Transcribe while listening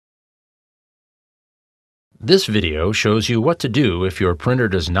This video shows you what to do if your printer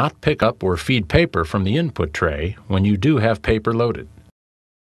does not pick up or feed paper from the input tray when you do have paper loaded.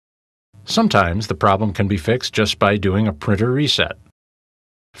 Sometimes the problem can be fixed just by doing a printer reset.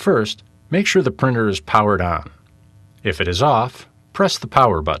 First, make sure the printer is powered on. If it is off, press the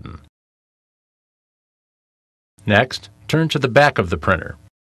power button. Next, turn to the back of the printer.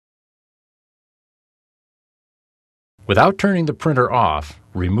 Without turning the printer off,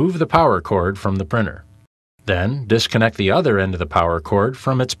 remove the power cord from the printer. Then, disconnect the other end of the power cord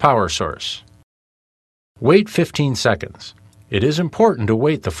from its power source. Wait 15 seconds. It is important to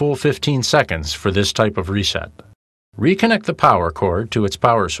wait the full 15 seconds for this type of reset. Reconnect the power cord to its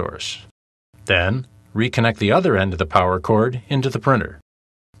power source. Then, reconnect the other end of the power cord into the printer.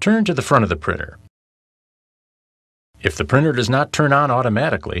 Turn to the front of the printer. If the printer does not turn on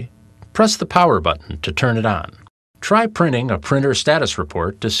automatically, press the power button to turn it on. Try printing a printer status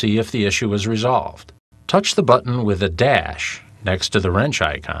report to see if the issue is resolved. Touch the button with a dash next to the wrench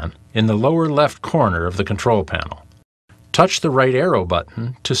icon in the lower left corner of the control panel. Touch the right arrow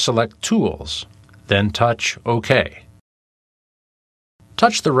button to select Tools, then touch OK.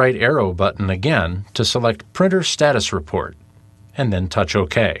 Touch the right arrow button again to select Printer Status Report, and then touch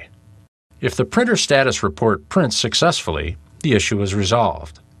OK. If the printer status report prints successfully, the issue is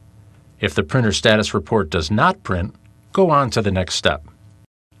resolved. If the printer status report does not print, go on to the next step.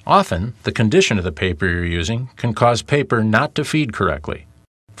 Often, the condition of the paper you're using can cause paper not to feed correctly.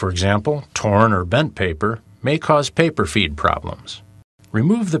 For example, torn or bent paper may cause paper feed problems.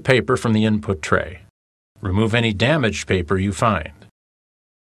 Remove the paper from the input tray. Remove any damaged paper you find.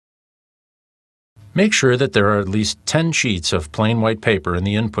 Make sure that there are at least 10 sheets of plain white paper in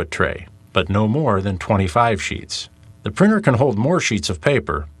the input tray, but no more than 25 sheets. The printer can hold more sheets of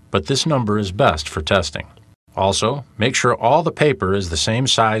paper, but this number is best for testing. Also, make sure all the paper is the same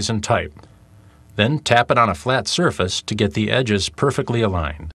size and type. Then tap it on a flat surface to get the edges perfectly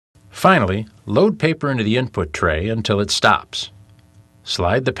aligned. Finally, load paper into the input tray until it stops.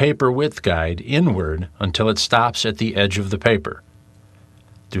 Slide the paper width guide inward until it stops at the edge of the paper.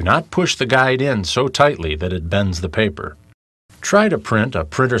 Do not push the guide in so tightly that it bends the paper. Try to print a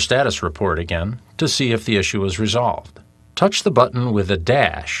printer status report again to see if the issue is resolved. Touch the button with a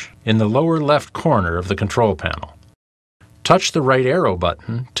dash in the lower left corner of the control panel. Touch the right arrow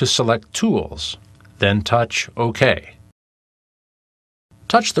button to select Tools, then touch OK.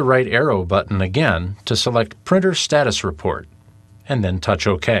 Touch the right arrow button again to select Printer Status Report, and then touch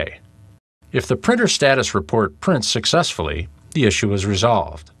OK. If the printer status report prints successfully, the issue is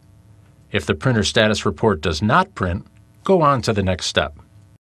resolved. If the printer status report does not print, go on to the next step.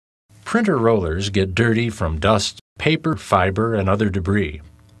 Printer rollers get dirty from dust, paper, fiber, and other debris.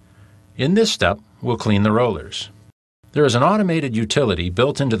 In this step, we'll clean the rollers. There is an automated utility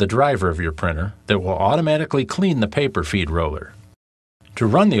built into the driver of your printer that will automatically clean the paper feed roller. To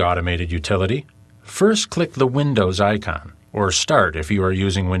run the automated utility, first click the Windows icon, or Start if you are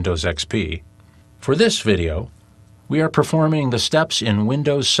using Windows XP. For this video, we are performing the steps in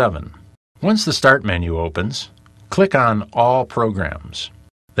Windows 7. Once the Start menu opens, click on All Programs.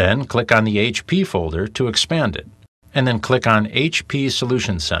 Then click on the HP folder to expand it, and then click on HP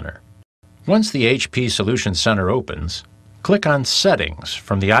Solution Center. Once the HP Solution Center opens, click on Settings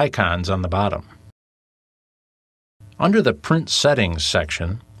from the icons on the bottom. Under the Print Settings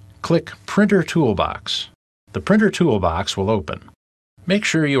section, click Printer Toolbox. The Printer Toolbox will open. Make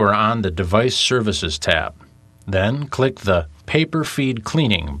sure you are on the Device Services tab. Then click the Paper Feed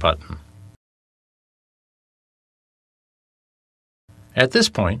Cleaning button. At this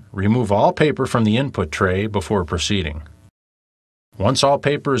point, remove all paper from the input tray before proceeding. Once all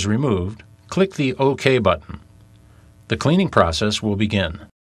paper is removed, click the OK button. The cleaning process will begin.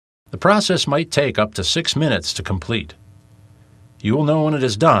 The process might take up to 6 minutes to complete. You will know when it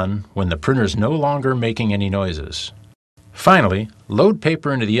is done when the printer is no longer making any noises. Finally, load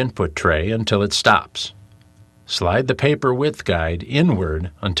paper into the input tray until it stops. Slide the paper width guide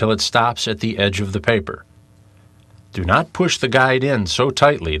inward until it stops at the edge of the paper. Do not push the guide in so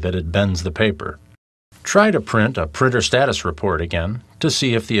tightly that it bends the paper. Try to print a printer status report again to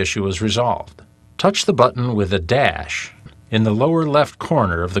see if the issue is resolved. Touch the button with a dash in the lower left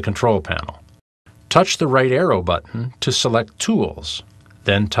corner of the control panel. Touch the right arrow button to select Tools,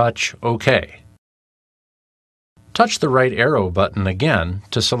 then touch OK. Touch the right arrow button again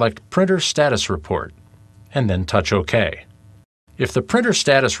to select Printer Status Report, and then touch OK. If the printer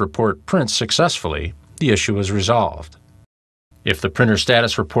status report prints successfully, the issue is resolved. If the printer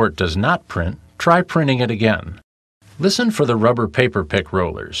status report does not print, try printing it again. Listen for the rubber paper pick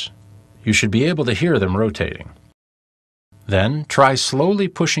rollers. You should be able to hear them rotating. Then try slowly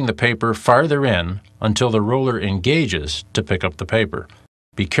pushing the paper farther in until the roller engages to pick up the paper.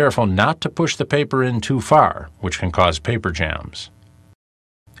 Be careful not to push the paper in too far, which can cause paper jams.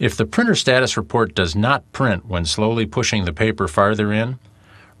 If the printer status report does not print when slowly pushing the paper farther in,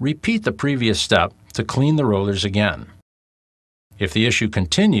 repeat the previous step to clean the rollers again. If the issue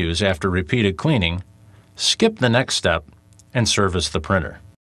continues after repeated cleaning, skip the next step and service the printer.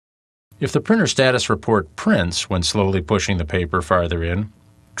 If the printer status report prints when slowly pushing the paper farther in,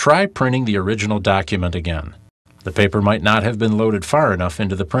 try printing the original document again. The paper might not have been loaded far enough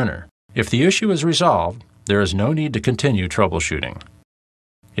into the printer. If the issue is resolved, there is no need to continue troubleshooting.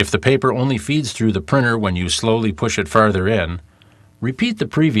 If the paper only feeds through the printer when you slowly push it farther in, repeat the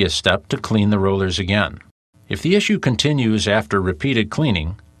previous step to clean the rollers again. If the issue continues after repeated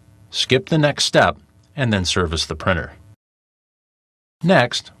cleaning, skip the next step and then service the printer.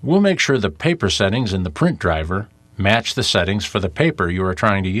 Next, we'll make sure the paper settings in the print driver match the settings for the paper you are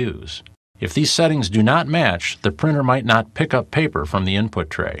trying to use. If these settings do not match, the printer might not pick up paper from the input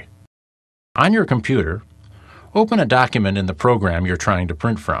tray. On your computer, open a document in the program you're trying to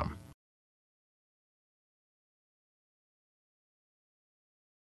print from.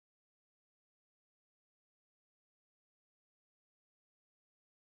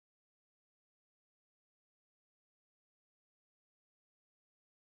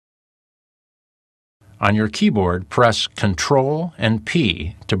 On your keyboard, press Ctrl and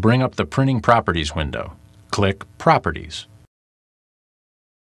P to bring up the Printing Properties window. Click Properties.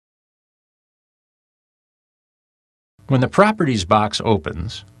 When the Properties box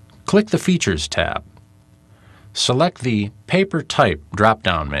opens, click the Features tab. Select the Paper Type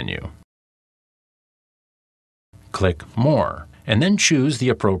drop-down menu. Click More, and then choose the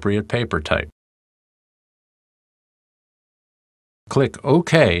appropriate paper type. Click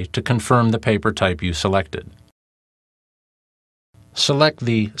OK to confirm the paper type you selected. Select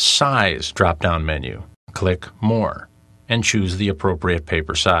the Size drop-down menu. Click More, and choose the appropriate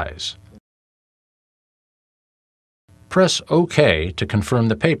paper size. Press OK to confirm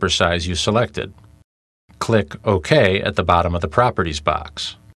the paper size you selected. Click OK at the bottom of the Properties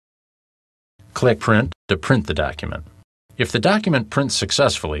box. Click Print to print the document. If the document prints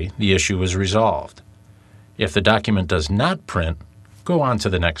successfully, the issue is resolved. If the document does not print, go on to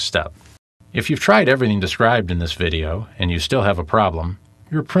the next step. If you've tried everything described in this video and you still have a problem,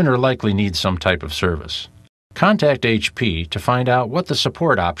 your printer likely needs some type of service. Contact HP to find out what the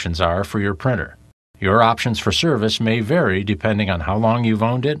support options are for your printer. Your options for service may vary depending on how long you've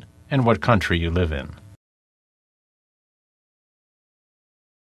owned it and what country you live in.